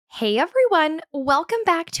Hey everyone, welcome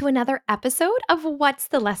back to another episode of What's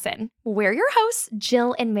the Lesson? We're your hosts,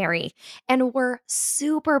 Jill and Mary, and we're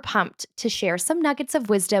super pumped to share some nuggets of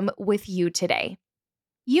wisdom with you today.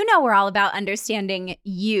 You know we're all about understanding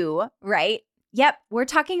you, right? Yep, we're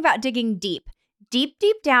talking about digging deep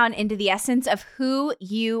down into the essence of who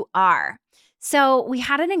you are. So we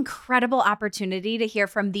had an incredible opportunity to hear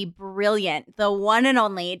from the brilliant, the one and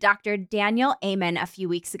only Dr. Daniel Amen a few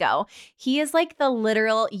weeks ago. He is like the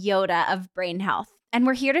literal Yoda of brain health, and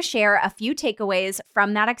we're here to share a few takeaways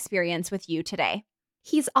from that experience with you today.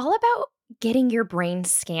 He's all about getting your brain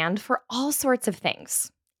scanned for all sorts of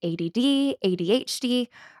things: ADD, ADHD,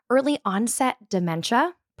 early onset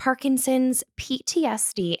dementia, Parkinson's,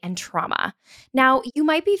 PTSD, and trauma. Now, you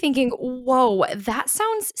might be thinking, whoa, that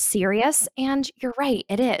sounds serious. And you're right,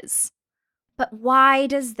 it is. But why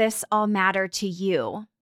does this all matter to you?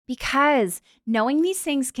 Because knowing these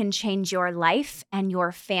things can change your life and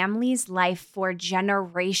your family's life for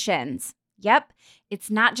generations. Yep, it's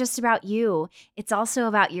not just about you. It's also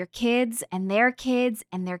about your kids and their kids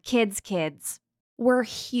and their kids' kids. We're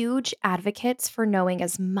huge advocates for knowing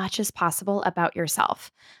as much as possible about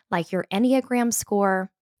yourself, like your Enneagram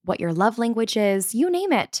score, what your love language is, you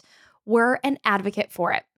name it. We're an advocate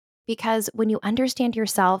for it because when you understand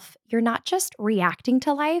yourself, you're not just reacting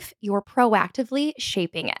to life, you're proactively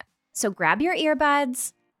shaping it. So grab your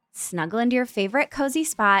earbuds, snuggle into your favorite cozy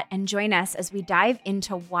spot, and join us as we dive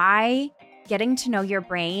into why getting to know your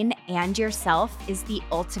brain and yourself is the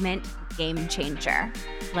ultimate game changer.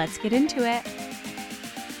 Let's get into it.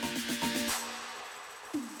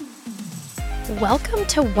 Welcome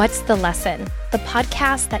to What's the Lesson, the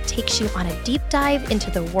podcast that takes you on a deep dive into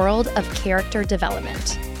the world of character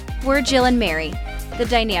development. We're Jill and Mary, the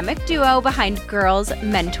dynamic duo behind Girls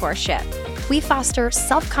Mentorship. We foster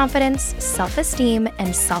self-confidence, self-esteem,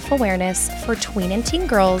 and self-awareness for tween and teen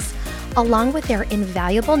girls, along with their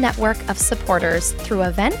invaluable network of supporters through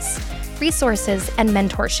events, resources, and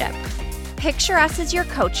mentorship. Picture us as your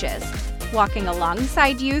coaches, walking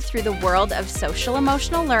alongside you through the world of social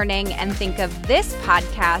emotional learning, and think of this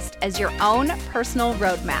podcast as your own personal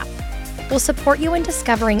roadmap. We'll support you in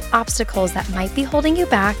discovering obstacles that might be holding you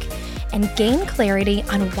back and gain clarity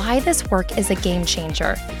on why this work is a game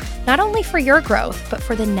changer, not only for your growth, but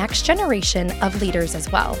for the next generation of leaders as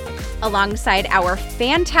well. Alongside our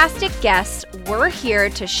fantastic guests, we're here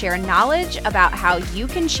to share knowledge about how you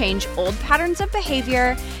can change old patterns of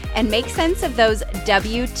behavior and make sense of those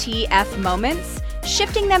WTF moments,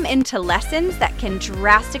 shifting them into lessons that can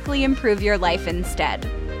drastically improve your life instead.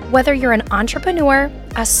 Whether you're an entrepreneur,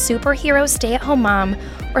 a superhero stay-at-home mom,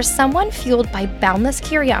 or someone fueled by boundless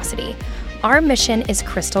curiosity, our mission is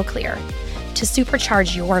crystal clear: to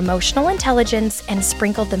supercharge your emotional intelligence and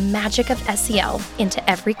sprinkle the magic of SEL into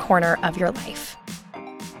every corner of your life.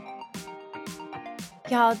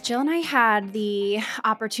 Y'all, Jill and I had the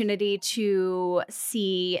opportunity to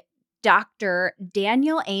see Dr.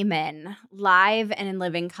 Daniel Amen live and in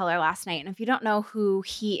living color last night. And if you don't know who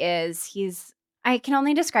he is, I can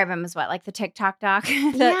only describe him as what, like the TikTok doc?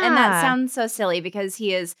 And that sounds so silly because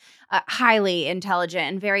he is highly intelligent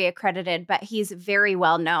and very accredited, but he's very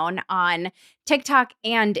well known on TikTok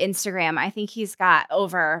and Instagram. I think he's got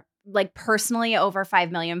personally over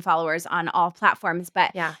 5 million followers on all platforms,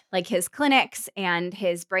 but like his clinics and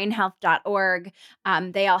his brainhealth.org,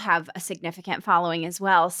 they all have a significant following as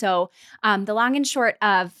well. So the long and short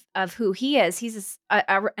of who he is, he's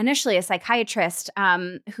initially a psychiatrist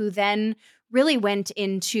who then really went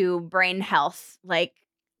into brain health, like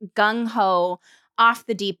gung-ho, off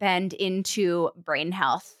the deep end into brain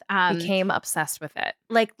health. Became obsessed with it.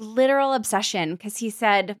 Like literal obsession, because he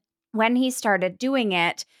said when he started doing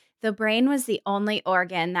it, the brain was the only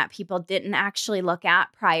organ that people didn't actually look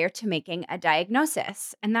at prior to making a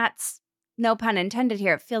diagnosis. And that's no pun intended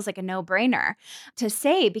here. It feels like a no-brainer to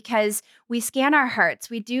say because we scan our hearts,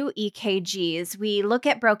 we do EKGs, we look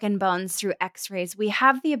at broken bones through x-rays, we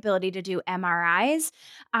have the ability to do MRIs.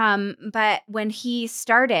 But when he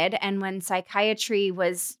started and when psychiatry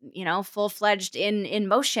was, full-fledged in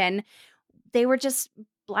motion, they were just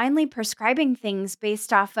blindly prescribing things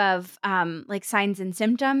based off of like signs and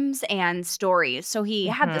symptoms and stories. So he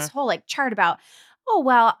had this whole chart about, oh,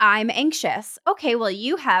 well, I'm anxious. Okay, well,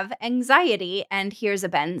 you have anxiety and here's a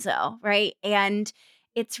benzo, right? And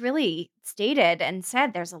it's really stated and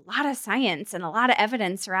said there's a lot of science and a lot of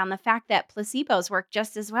evidence around the fact that placebos work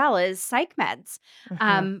just as well as psych meds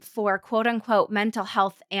for quote unquote mental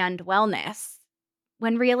health and wellness,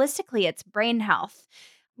 when realistically it's brain health.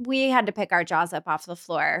 We had to pick our jaws up off the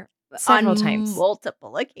floor several on times,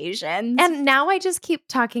 multiple occasions. And now I just keep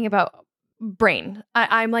talking about brain.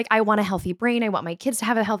 I'm like, I want a healthy brain. I want my kids to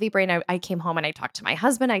have a healthy brain. I came home and I talked to my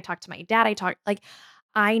husband. I talked to my dad.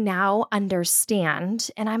 I now understand.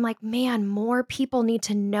 And I'm like, man, more people need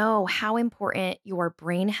to know how important your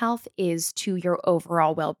brain health is to your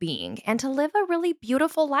overall well being and to live a really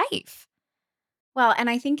beautiful life. Well, and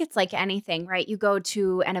I think it's like anything, right? You go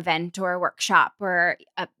to an event or a workshop or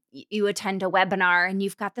you attend a webinar and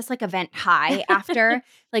you've got this like event high after.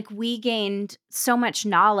 Like we gained so much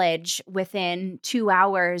knowledge within 2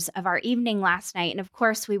 hours of our evening last night. And of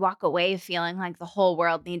course, we walk away feeling like the whole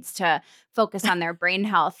world needs to focus on their brain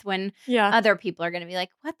health when Yeah. other people are going to be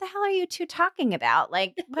like, what the hell are you two talking about?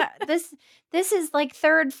 Like, what this is like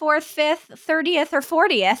third, fourth, fifth, 30th, or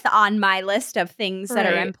 40th on my list of things that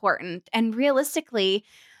are Right. important. And realistically,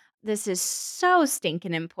 this is so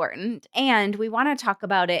stinking important. And we want to talk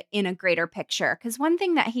about it in a greater picture. Because one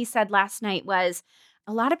thing that he said last night was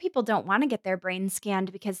a lot of people don't want to get their brain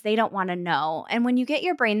scanned because they don't want to know. And when you get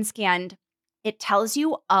your brain scanned, it tells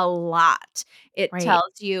you a lot. It Right.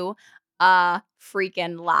 tells you a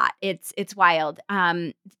freaking lot. It's wild.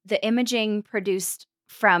 The imaging produced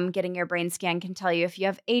from getting your brain scan can tell you if you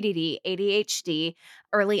have ADD, ADHD,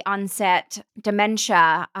 early onset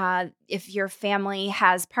dementia, if your family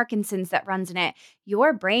has Parkinson's that runs in it,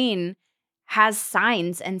 your brain has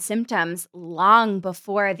signs and symptoms long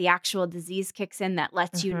before the actual disease kicks in that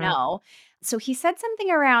lets you Mhm. know. So he said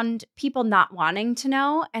something around people not wanting to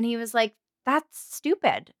know. And he was like, that's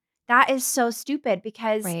stupid. That is so stupid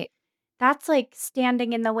because Right. that's like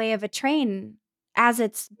standing in the way of a train as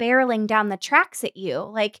it's barreling down the tracks at you.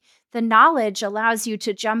 Like the knowledge allows you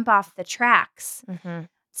to jump off the tracks. Mhm.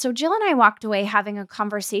 So Jill and I walked away having a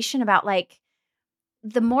conversation about like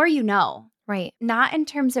the more you know, Right. not in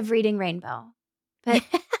terms of reading Rainbow, but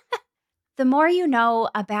the more you know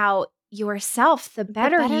about yourself, the The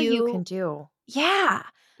better better you you. can do. Yeah.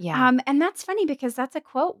 Yeah. And that's funny because that's a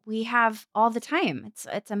quote we have all the time.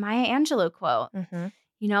 It's a Maya Angelou quote. Mhm.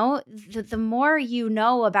 You know, the more you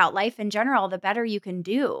know about life in general, the better you can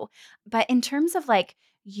do. But in terms of like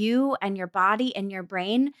you and your body and your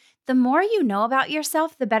brain, the more you know about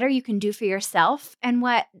yourself, the better you can do for yourself. And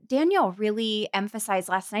what Daniel really emphasized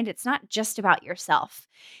last night, it's not just about yourself.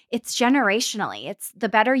 It's generationally. It's the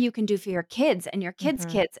better you can do for your kids and your kids'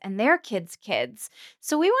 Mhm. kids and their kids' kids.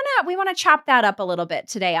 So we want to chop that up a little bit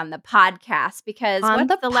today on the podcast because On what's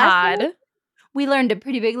the the lesson? pod. We learned a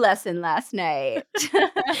pretty big lesson last night.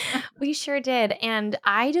 We sure did. And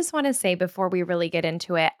I just want to say before we really get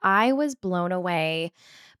into it, I was blown away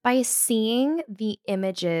by seeing the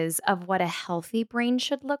images of what a healthy brain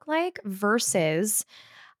should look like versus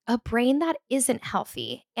a brain that isn't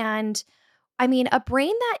healthy. And I mean, a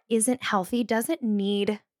brain that isn't healthy doesn't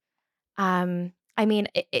need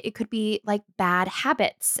it could be like bad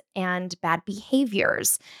habits and bad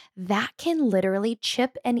behaviors that can literally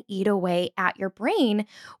chip and eat away at your brain,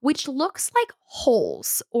 which looks like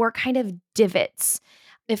holes or kind of divots.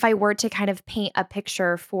 If I were to kind of paint a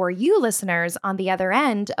picture for you listeners on the other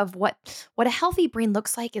end of what a healthy brain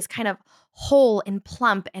looks like is kind of whole and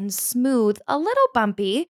plump and smooth, a little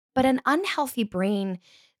bumpy, but an unhealthy brain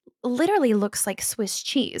literally looks like Swiss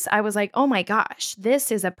cheese. I was like, "Oh my gosh,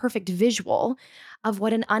 this is a perfect visual of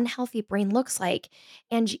what an unhealthy brain looks like."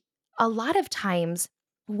 And a lot of times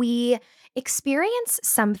we experience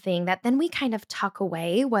something that then we kind of tuck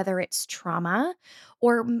away, whether it's trauma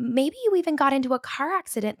or maybe you even got into a car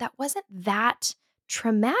accident that wasn't that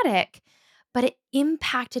traumatic, but it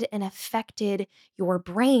impacted and affected your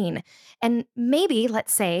brain. And maybe,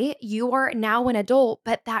 let's say, you are now an adult,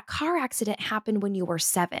 but that car accident happened when you were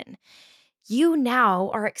 7. You now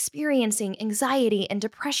are experiencing anxiety and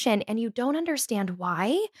depression, and you don't understand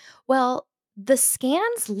why. Well, the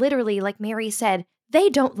scans literally, like Mary said, they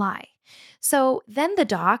don't lie. So then the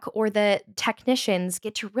doc or the technicians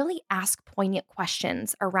get to really ask poignant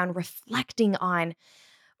questions around reflecting on,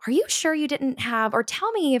 are you sure you didn't have, or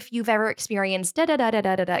tell me if you've ever experienced da da da da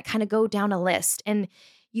da da da, kind of go down a list. And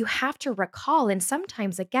you have to recall, and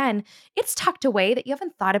sometimes again, it's tucked away that you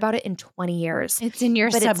haven't thought about it in 20 years, It's in your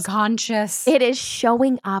but subconscious. it is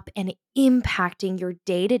showing up and impacting your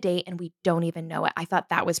day to day, and we don't even know it. I thought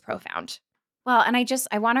that was profound. Well, and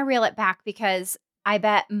I want to reel it back because I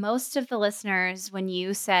bet most of the listeners, when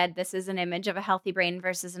you said this is an image of a healthy brain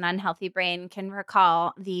versus an unhealthy brain, can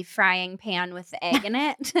recall the frying pan with the egg in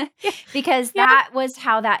it, Yeah. because Yep. that was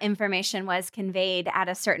how that information was conveyed at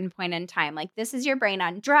a certain point in time. Like, this is your brain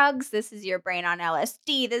on drugs, this is your brain on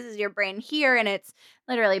LSD, this is your brain here, and it's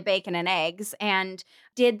literally bacon and eggs. And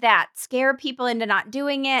did that scare people into not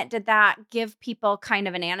doing it? Did that give people kind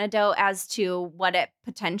of an antidote as to what it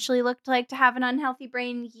potentially looked like to have an unhealthy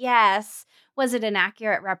brain? Yes. Was it an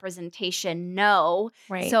accurate representation? No.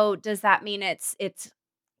 Right. So does that mean it's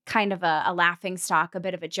kind of a laughing stock, a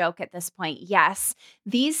bit of a joke at this point? Yes.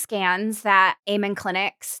 These scans that Amen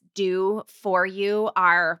clinics do for you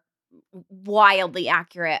are wildly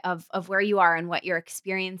accurate of where you are and what you're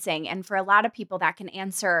experiencing. And for a lot of people, that can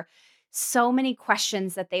answer so many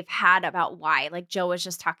questions that they've had about why. Like Jill was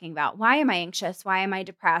just talking about, why am I anxious? Why am I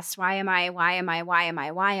depressed? Why am I?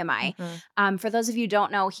 Mhm. For those of you who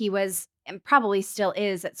don't know, he was and probably still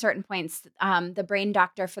is at certain points the brain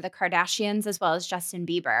doctor for the Kardashians as well as Justin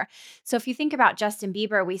Bieber. So if you think about Justin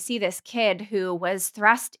Bieber, we see this kid who was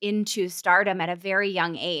thrust into stardom at a very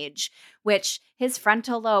young age, which his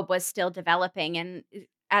frontal lobe was still developing. And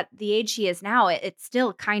at the age he is now, it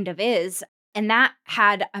still kind of is. And that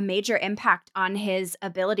had a major impact on his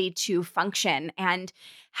ability to function and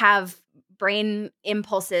have brain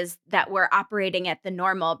impulses that were operating at the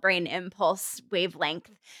normal brain impulse wavelength.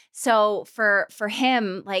 So for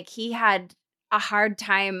him, like he had a hard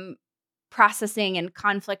time processing and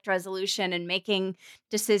conflict resolution and making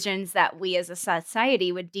decisions that we as a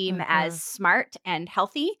society would deem as Mhm. smart and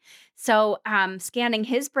healthy. So, scanning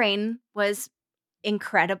his brain was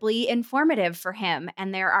incredibly informative for him.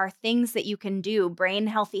 And there are things that you can do, brain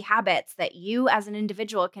healthy habits that you as an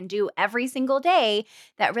individual can do every single day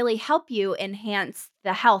that really help you enhance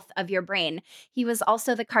the health of your brain. He was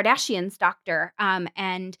also the Kardashians' doctor.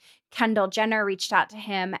 And Kendall Jenner reached out to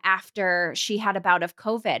him after she had a bout of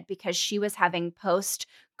COVID because she was having post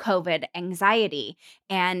COVID anxiety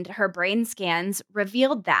and her brain scans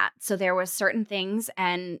revealed that. So there was certain things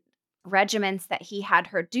and regimens that he had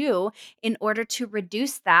her do in order to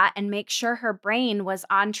reduce that and make sure her brain was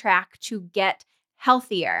on track to get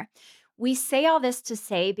healthier. We say all this to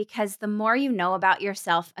say because the more you know about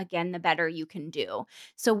yourself, again, the better you can do.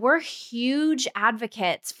 So, we're huge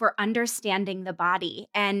advocates for understanding the body,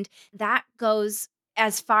 and that goes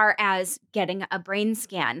as far as getting a brain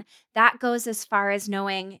scan. That goes as far as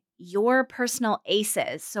knowing your personal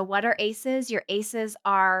ACEs. So, what are ACEs? Your ACEs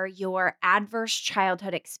are your adverse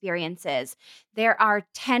childhood experiences. There are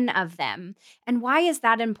 10 of them. And why is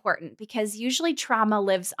that important? Because usually trauma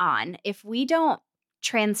lives on. If we don't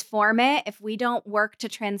transform it, if we don't work to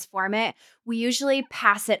transform it, we usually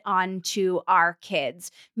pass it on to our kids,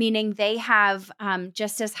 meaning they have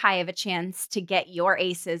just as high of a chance to get your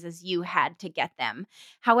ACEs as you had to get them.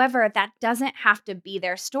 However, that doesn't have to be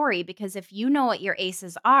their story because if you know what your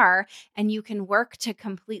ACEs are and you can work to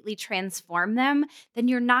completely transform them, then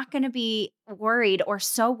you're not going to be worried or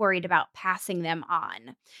so worried about passing them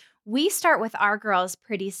on. We start with our girls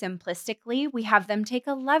pretty simplistically. We have them take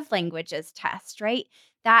a love languages test, right?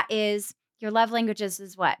 That is your love languages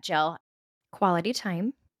is what, Jill? Quality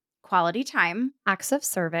time, Quality time. acts of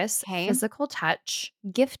service, Okay. physical touch,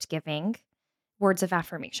 gift giving, words of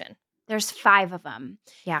affirmation. There's 5 of them,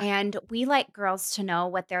 Yeah. and we like girls to know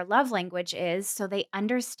what their love language is so they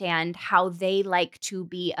understand how they like to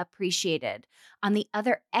be appreciated. On the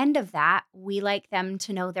other end of that, we like them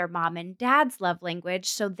to know their mom and dad's love language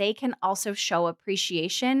so they can also show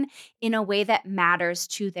appreciation in a way that matters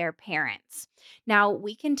to their parents. Now,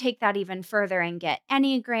 we can take that even further and get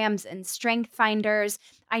enneagrams and strength finders.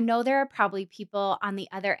 I know there are probably people on the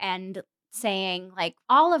other end saying like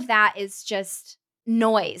all of that is just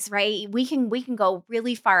noise, right? We can go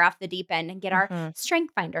really far off the deep end and get our Mhm.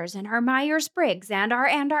 strength finders and our Myers-Briggs and our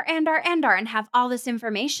and have all this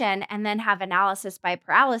information and then have analysis by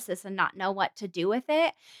paralysis and not know what to do with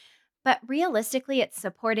it. But realistically, it's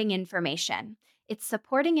supporting information. It's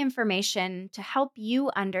supporting information to help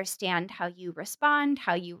you understand how you respond,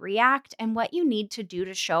 how you react, and what you need to do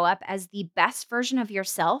to show up as the best version of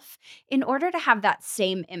yourself in order to have that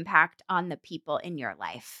same impact on the people in your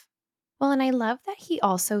life. Well, and I love that he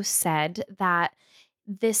also said that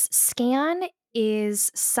this scan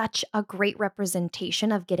is such a great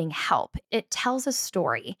representation of getting help. It tells a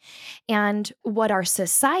story. And what our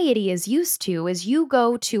society is used to is you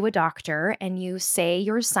go to a doctor and you say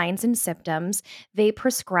your signs and symptoms, they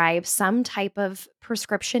prescribe some type of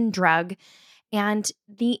prescription drug, and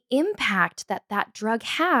the impact that that drug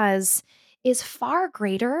has is far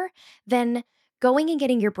greater than going and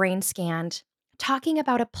getting your brain scanned, talking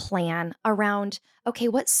about a plan around, okay,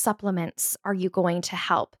 what supplements are you going to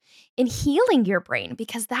help in healing your brain?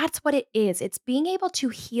 Because that's what it is. It's being able to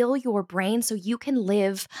heal your brain so you can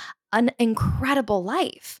live an incredible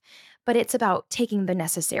life. but it's about taking the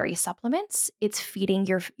necessary supplements. It's feeding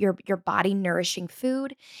your body nourishing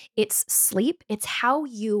food. It's sleep. It's how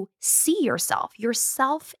you see yourself, your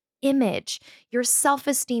self-image, your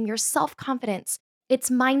self-esteem, your self-confidence. It's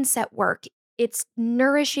mindset work. It's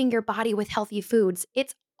nourishing your body with healthy foods.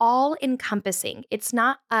 It's all encompassing. It's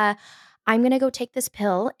not a I'm going to go take this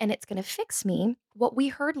pill and it's going to fix me. What we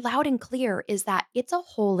heard loud and clear is that it's a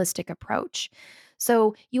holistic approach.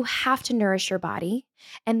 So you have to nourish your body,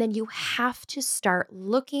 and then you have to start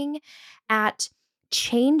looking at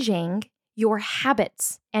changing your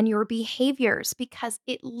habits and your behaviors because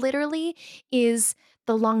it literally is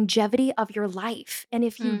the longevity of your life. And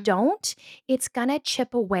if you Mm. don't, it's gonna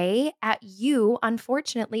chip away at you,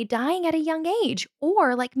 unfortunately, dying at a young age.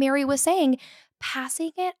 Or, like Mary was saying,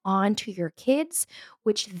 passing it on to your kids,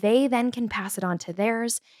 which they then can pass it on to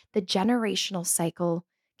theirs. The generational cycle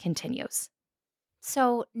continues.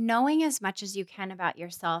 So, knowing as much as you can about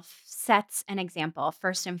yourself sets an example,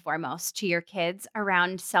 first and foremost, to your kids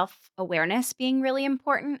around self awareness being really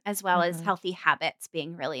important, as well as Mhm. healthy habits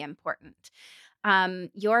being really important.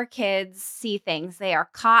 Your kids see things, they are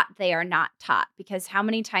caught, they are not taught. Because how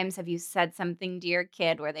many times have you said something to your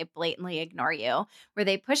kid where they blatantly ignore you, where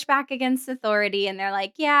they push back against authority and they're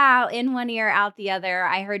like, yeah, in one ear, out the other.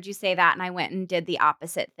 I heard you say that and I went and did the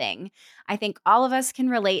opposite thing. I think all of us can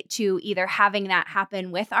relate to either having that happen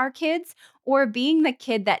with our kids or being the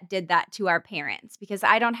kid that did that to our parents. Because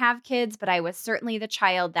I don't have kids, but I was certainly the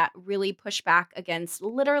child that really pushed back against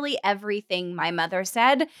literally everything my mother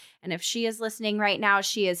said. And if she is listening right now,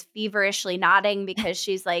 she is feverishly nodding because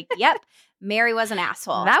she's like, "Yep, Mary was an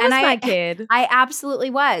asshole." That And was my I kid. I absolutely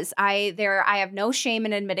was. I have no shame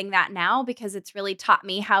in admitting that now because it's really taught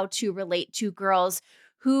me how to relate to girls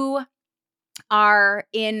who are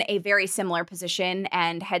in a very similar position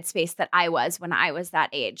and headspace that I was when I was that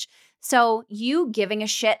age. So, you giving a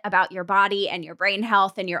shit about your body and your brain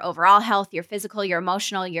health and your overall health, your physical, your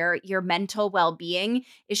emotional, your mental well-being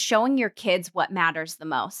is showing your kids what matters the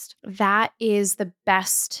most. That is the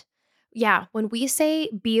best. Yeah, when we say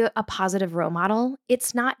be a positive role model,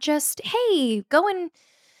 it's not just, hey, go and,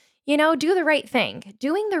 do the right thing.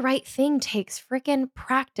 Doing the right thing takes freaking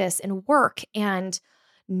practice and work and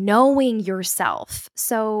knowing yourself.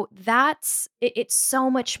 So it's so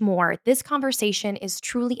much more. This conversation is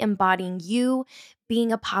truly embodying you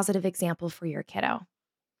being a positive example for your kiddo.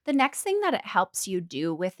 The next thing that it helps you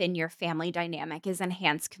do within your family dynamic is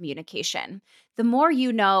enhance communication. The more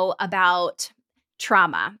you know about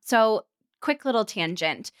trauma. So, quick little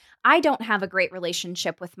tangent. I don't have a great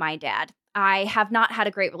relationship with my dad. I have not had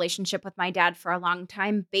a great relationship with my dad for a long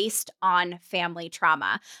time based on family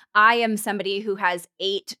trauma. I am somebody who has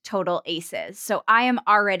 8 total aces. So I am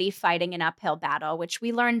already fighting an uphill battle, which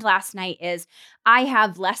we learned last night is I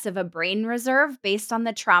have less of a brain reserve based on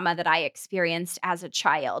the trauma that I experienced as a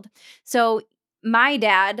child. So, my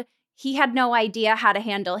dad, he had no idea how to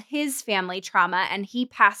handle his family trauma and he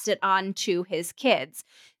passed it on to his kids.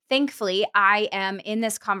 Thankfully, I am in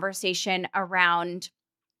this conversation around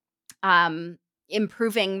um,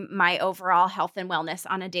 improving my overall health and wellness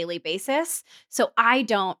on a daily basis. So I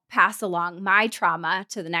don't pass along my trauma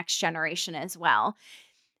to the next generation as well.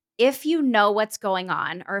 If you know what's going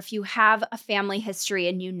on, or if you have a family history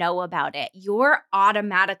and you know about it, you're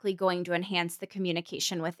automatically going to enhance the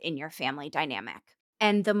communication within your family dynamic.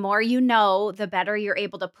 And the more you know, the better you're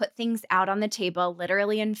able to put things out on the table,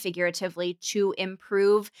 literally and figuratively, to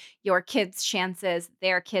improve your kids' chances,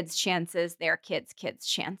 their kids' chances, their kids'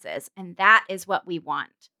 chances. And that is what we want.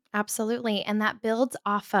 Absolutely. And that builds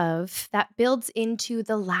into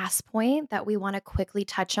the last point that we want to quickly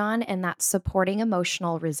touch on, and that's supporting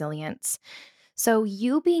emotional resilience. So,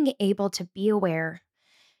 you being able to be aware,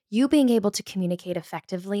 you being able to communicate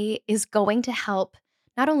effectively is going to help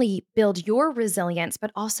not only build your resilience,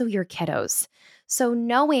 but also your kiddos. So,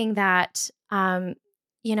 knowing that,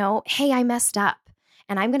 hey, I messed up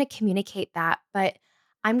and I'm going to communicate that, but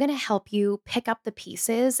I'm going to help you pick up the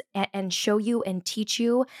pieces and show you and teach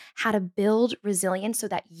you how to build resilience so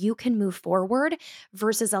that you can move forward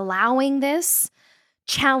versus allowing this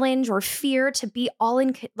challenge or fear to be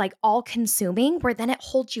all consuming where then it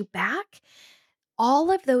holds you back.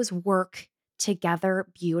 All of those work together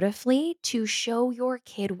beautifully to show your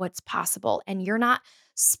kid what's possible, and you're not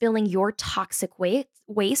spilling your toxic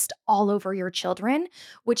waste all over your children,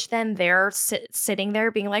 which then they're sitting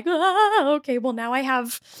there being like, okay, well now I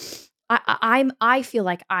have I feel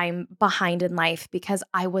like I'm behind in life because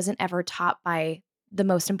I wasn't ever taught by the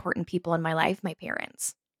most important people in my life, my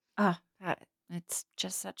parents. Oh, that It's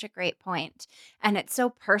just such a great point. And it's so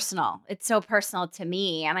personal. It's so personal to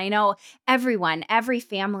me. And I know every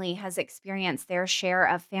family has experienced their share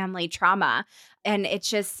of family trauma. And it's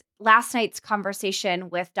just last night's conversation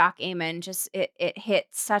with Doc Amen, just it hit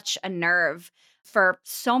such a nerve for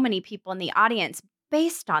so many people in the audience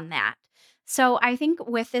based on that. So I think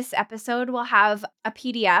with this episode, we'll have a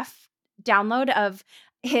PDF download of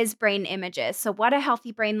his brain images. So, what a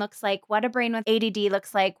healthy brain looks like, what a brain with ADD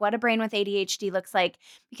looks like, what a brain with ADHD looks like,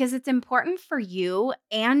 because it's important for you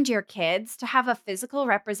and your kids to have a physical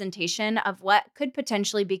representation of what could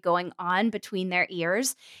potentially be going on between their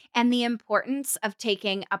ears and the importance of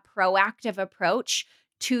taking a proactive approach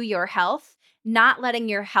to your health, not letting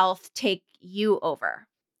your health take you over.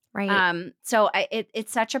 Right.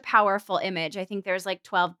 It's such a powerful image. I think there's like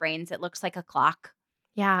 12 brains. It looks like a clock.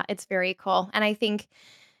 Yeah, it's very cool. And I think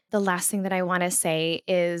the last thing that I want to say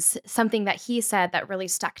is something that he said that really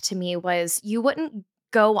stuck to me was you wouldn't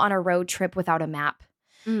go on a road trip without a map.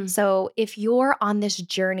 Mm. So if you're on this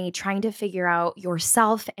journey trying to figure out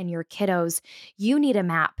yourself and your kiddos, you need a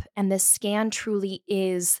map. And this scan truly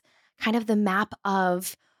is kind of the map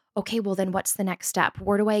of, okay, well then what's the next step?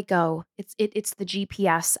 Where do I go? It's the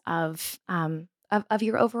GPS of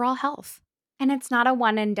your overall health. And it's not a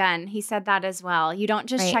one and done. He said that as well. You don't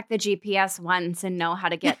just Right. check the GPS once and know how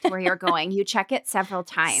to get to where you're going. You check it several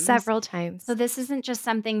times. Several So times. this isn't just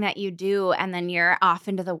something that you do and then you're off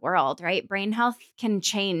into the world, right? Brain health can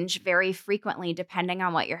change very frequently depending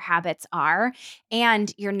on what your habits are,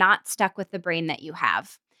 and you're not stuck with the brain that you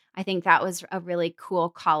have. I think that was a really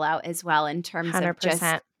cool call out as well in terms of just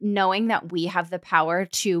 100%. knowing that we have the power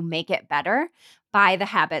to make it better by the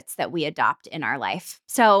habits that we adopt in our life.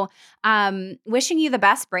 So, wishing you the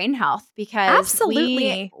best brain health because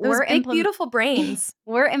Absolutely. Those big, beautiful brains.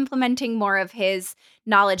 we're implementing more of his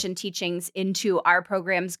knowledge and teachings into our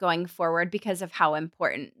programs going forward because of how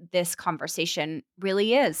important this conversation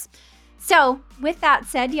really is. So, with that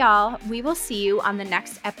said, y'all, we will see you on the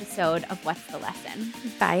next episode of What's the Lesson?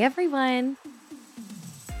 Bye, everyone.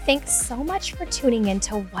 Thanks so much for tuning in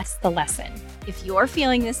to What's the Lesson? If you're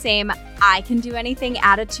feeling the same I can do anything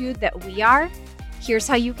attitude that we are, here's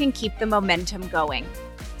how you can keep the momentum going.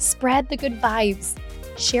 Spread the good vibes.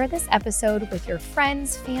 Share this episode with your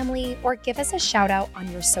friends, family, or give us a shout out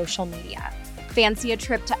on your social media. Fancy a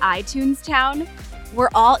trip to iTunes Town? We're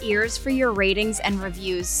all ears for your ratings and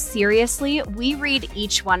reviews. Seriously, we read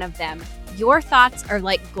each one of them. Your thoughts are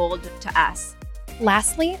like gold to us.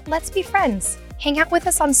 Lastly, let's be friends. Hang out with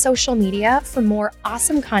us on social media for more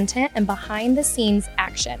awesome content and behind the scenes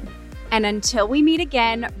action. And until we meet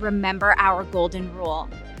again, remember our golden rule.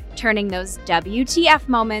 Turning those WTF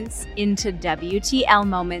moments into WTL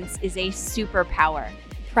moments is a superpower.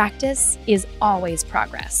 Practice is always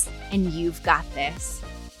progress. And you've got this.